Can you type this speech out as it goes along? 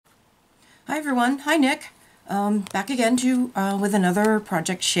Hi everyone, hi Nick. Back again with another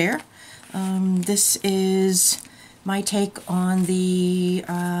project share. This is my take on the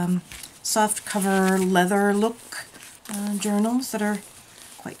soft cover leather look journals that are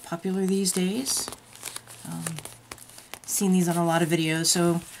quite popular these days. Seen these on a lot of videos,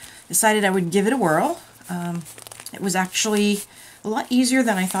 so decided I would give it a whirl. It was actually a lot easier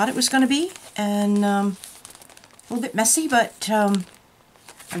than I thought it was going to be, and a little bit messy, but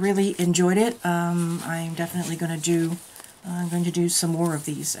I really enjoyed it. I'm definitely going to do some more of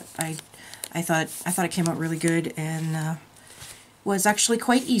these. I thought it came out really good and was actually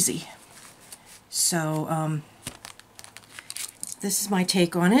quite easy. So this is my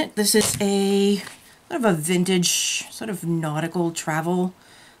take on it. This is a sort of a vintage, sort of nautical travel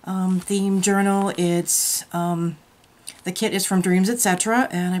theme journal. It's the kit is from Dreams Etc.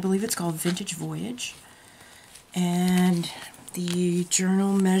 and I believe it's called Vintage Voyage. And the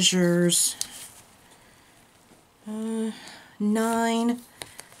journal measures 9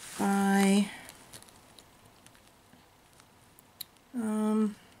 by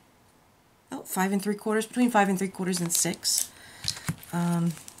about 5 3/4, between 5 3/4 and 6.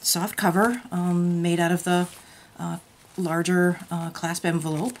 Soft cover, made out of the larger clasp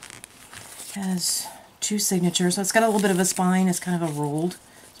envelope. Has 2 signatures, so it's got a little bit of a spine. It's kind of a rolled,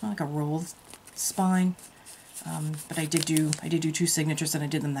 it's not like a rolled spine. But I did do 2 signatures, and I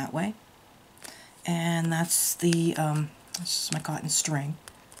did them that way. And that's the that's just my cotton string.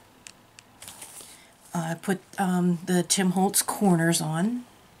 I put the Tim Holtz corners on.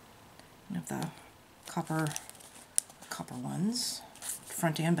 I have the copper ones,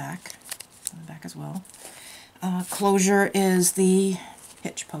 front and back, and the back as well. Closure is the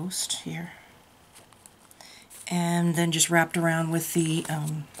hitch post here, and then just wrapped around with the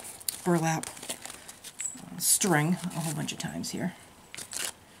burlap string a whole bunch of times here.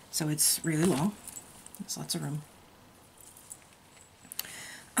 So it's really long. There's lots of room.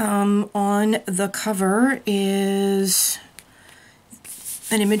 On the cover is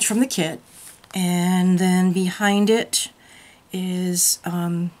an image from the kit, and then behind it is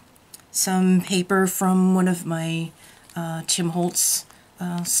some paper from one of my Tim Holtz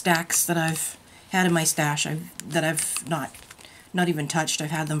stacks that I've had in my stash. That I've not even touched.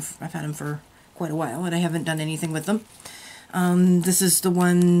 I've had them for quite a while, and I haven't done anything with them. This is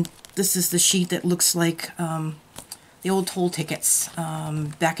the sheet that looks like the old toll tickets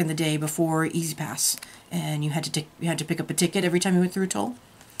back in the day before E-ZPass, and you had to pick up a ticket every time you went through a toll.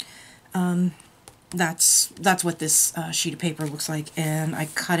 That's what this sheet of paper looks like, and I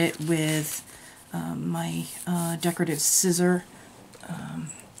cut it with my decorative scissor.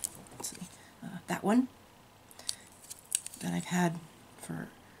 Let's see, that one that I've had for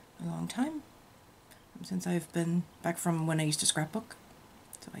a long time, since I've been back from when I used to scrapbook.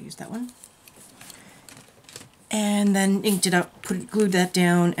 So I used that one. And then inked it up, glued that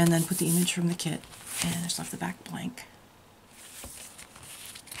down, and then put the image from the kit, and I just left the back blank.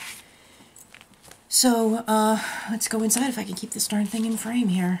 So let's go inside if I can keep this darn thing in frame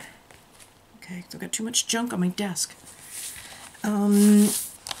here. Okay, so I've got too much junk on my desk.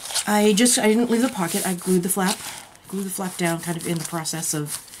 I didn't leave the pocket. I glued the flap down, kind of in the process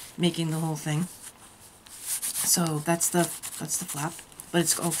of making the whole thing. So that's the flap, but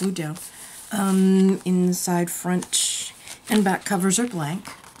it's all glued down. Inside, front, and back covers are blank,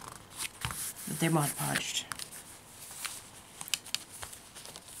 but they're Mod Podged.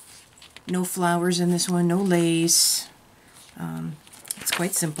 No flowers in this one, no lace. It's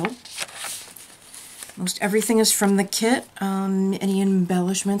quite simple. Most everything is from the kit. Any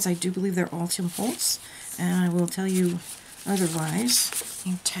embellishments, I do believe they're all Tim Holtz, and I will tell you otherwise.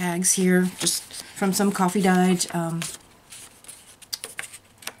 Tags here, just from some coffee dyed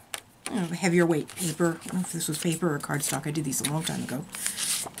heavier weight paper. I don't know if this was paper or cardstock. I did these a long time ago.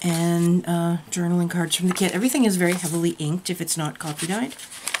 And journaling cards from the kit. Everything is very heavily inked if it's not coffee dyed.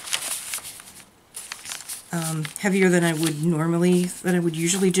 Heavier than I would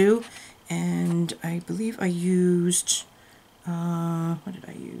usually do. And I believe I used what did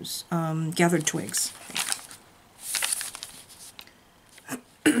I use? Gathered twigs.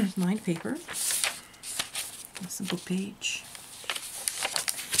 Lined paper, a simple page.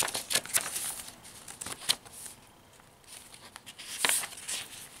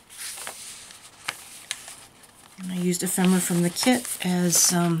 And I used ephemera from the kit as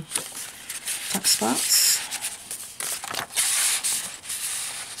tuck spots.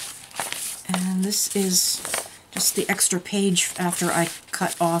 And this is just the extra page after I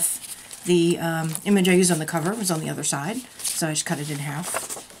cut off the image I used on the cover. It was on the other side, so I just cut it in half.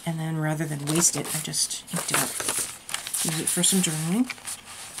 And then rather than waste it, I just inked it up. Use it for some journaling.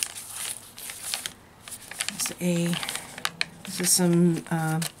 This is some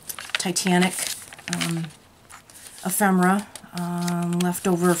Titanic ephemera left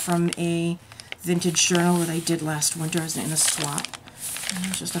over from a vintage journal that I did last winter as in a swap. And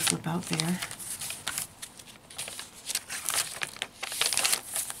there's just a flip out there.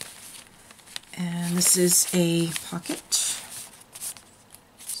 And this is a pocket.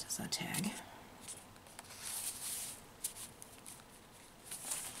 This is a tag.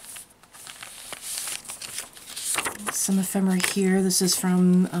 Some ephemera here. This is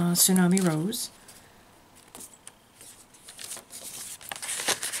from Tsunami Rose.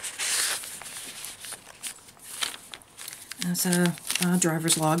 That's a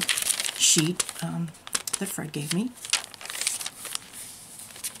driver's log sheet that Fred gave me.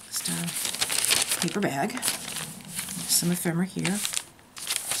 Just a paper bag. Some ephemera here.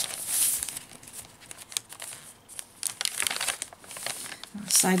 A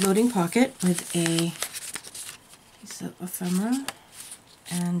side-loading pocket with a piece of ephemera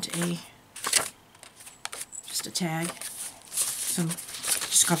and just a tag. Some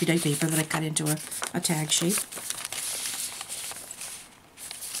just coffee dyed paper that I cut into a tag shape.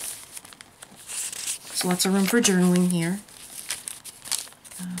 So lots of room for journaling here.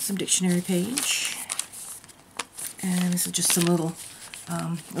 Some dictionary page. And this is just some little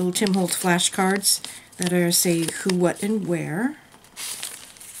Tim Holtz flashcards that are say who, what, and where.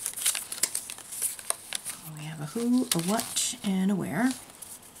 We have a who, a what, and a where.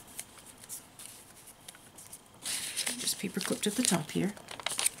 Just paper clipped at the top here.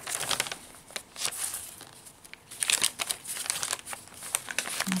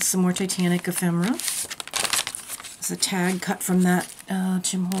 And some more Titanic ephemera. There's a tag cut from that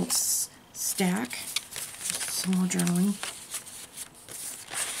Tim Holtz stack. Some more journaling.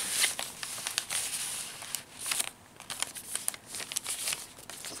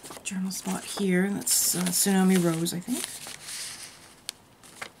 Journal spot here. That's Tsunami Rose, I think.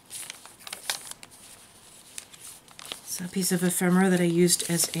 It's a piece of ephemera that I used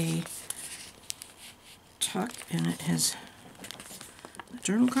as a tuck, and it has a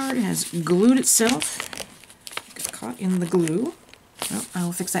journal card. It has glued itself. It got caught in the glue. Oh, I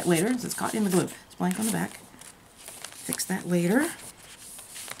will fix that later. It's caught in the glue. It's blank on the back. Fix that later.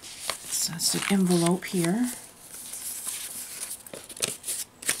 So it's an envelope here.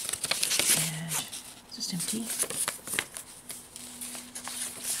 And just empty.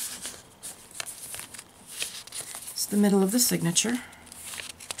 It's the middle of the signature.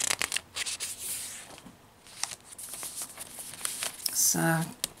 It's a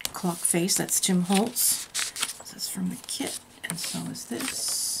clock face. That's Tim Holtz. This is from the kit, and so is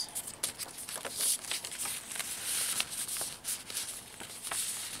this.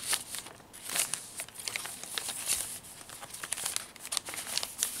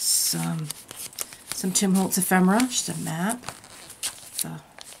 Some Tim Holtz ephemera, just a map.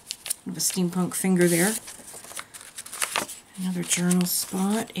 With a steampunk finger there. Another journal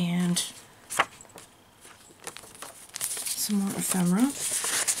spot, and some more ephemera.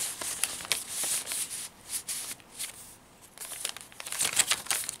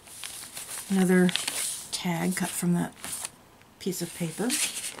 Another tag cut from that piece of paper.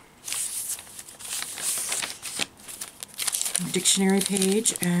 A dictionary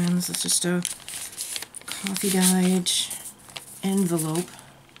page, and this is just a coffee dyed envelope.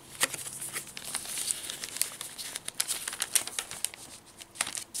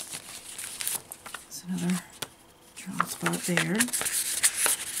 There's another journal spot there.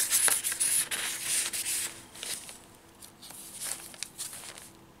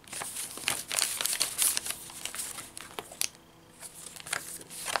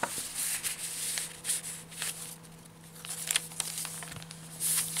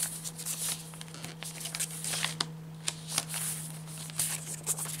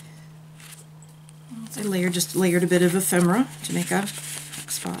 I just layered a bit of ephemera to make a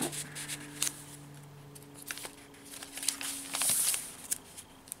spot.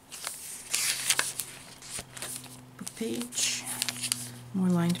 Book page, more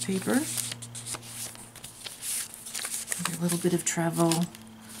lined paper, a little bit of travel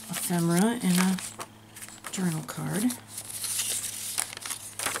ephemera, and a journal card.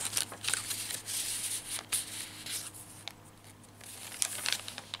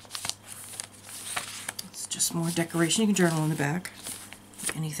 Just more decoration. You can journal in the back.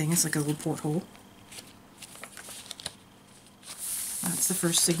 Anything. It's like a little porthole. That's the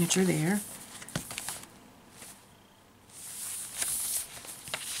first signature there.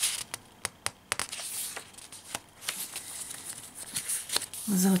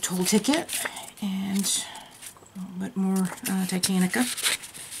 There's a toll ticket and a little bit more Titanica.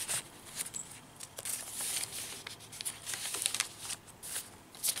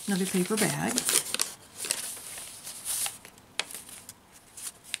 Another paper bag.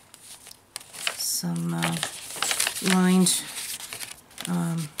 Some lined,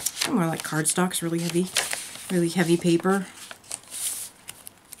 more like cardstocks, really heavy paper.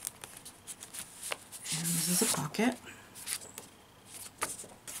 And this is a pocket.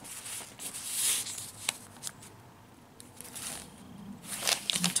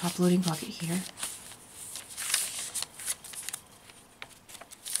 And a top loading pocket here.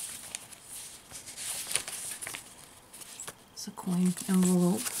 It's a coin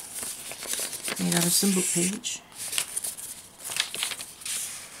envelope made out of some book page.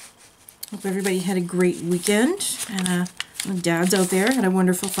 Hope everybody had a great weekend, and dads out there had a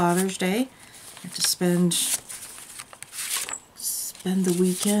wonderful Father's Day. I got to spend the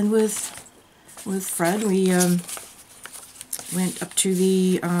weekend with Fred. We went up to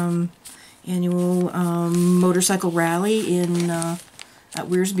the annual motorcycle rally in at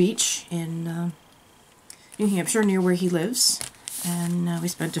Weirs Beach in New Hampshire, near where he lives, and we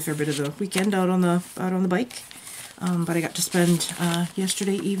spent a fair bit of the weekend out on the bike. But I got to spend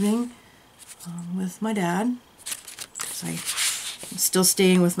yesterday evening with my dad. So I'm still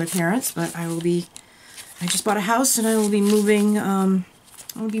staying with my parents, but I just bought a house and I will be moving. I'll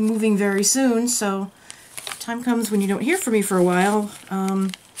be moving very soon. So time comes when you don't hear from me for a while.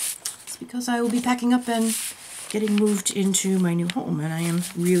 It's because I will be packing up and getting moved into my new home, and I am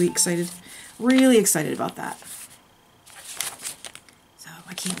really excited about that. So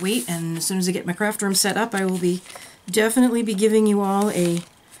I can't wait, and as soon as I get my craft room set up, I will definitely be giving you all a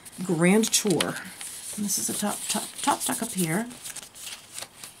grand tour. And this is a top tuck up here.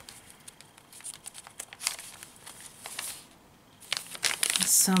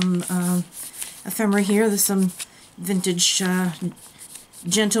 Some ephemera here. There's some vintage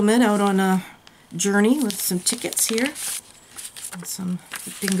gentlemen out on a journey with some tickets here. And some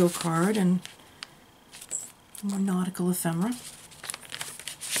bingo card and more nautical ephemera.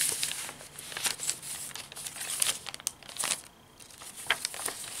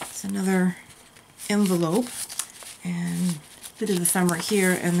 It's another envelope and a bit of ephemera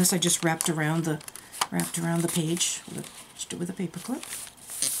here, and this I just wrapped around the page with a paper clip.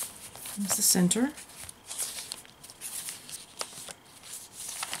 Here's the center.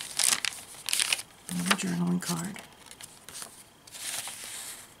 Another journaling card.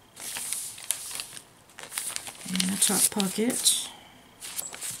 And a top pocket.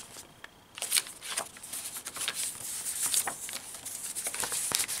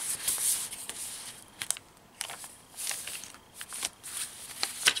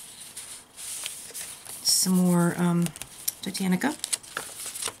 Some more Titanica.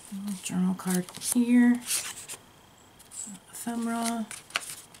 Journal card here. Ephemera.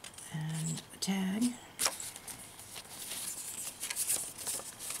 And a tag.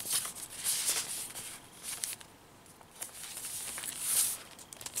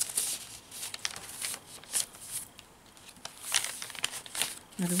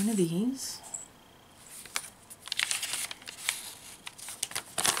 Another one of these.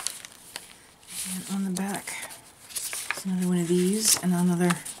 And on the back, it's another one of these, and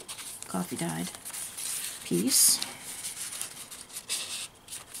another coffee dyed piece.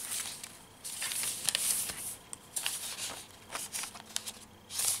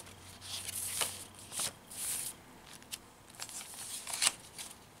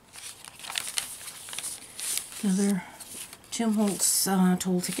 Another Tim Holtz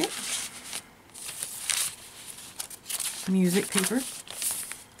toll ticket. Music paper.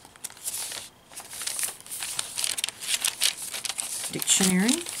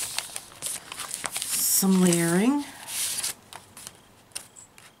 Dictionary. Some layering.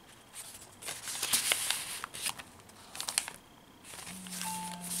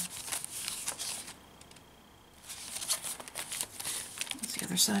 That's the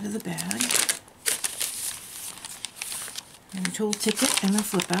other side of the bag. And a toll ticket and a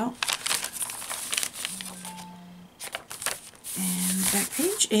flip out. And the back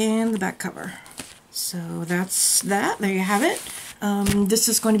page and the back cover. So that's that. There you have it. This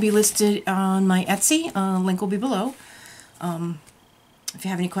is going to be listed on my Etsy. Link will be below. If you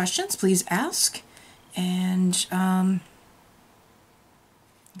have any questions, please ask. And I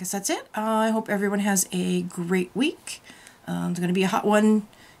guess that's it. I hope everyone has a great week. It's going to be a hot one.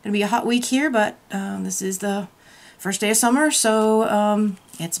 Going to be a hot week here, but this is the first day of summer, so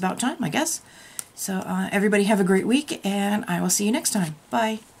it's about time, I guess. So everybody have a great week, and I will see you next time.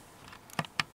 Bye.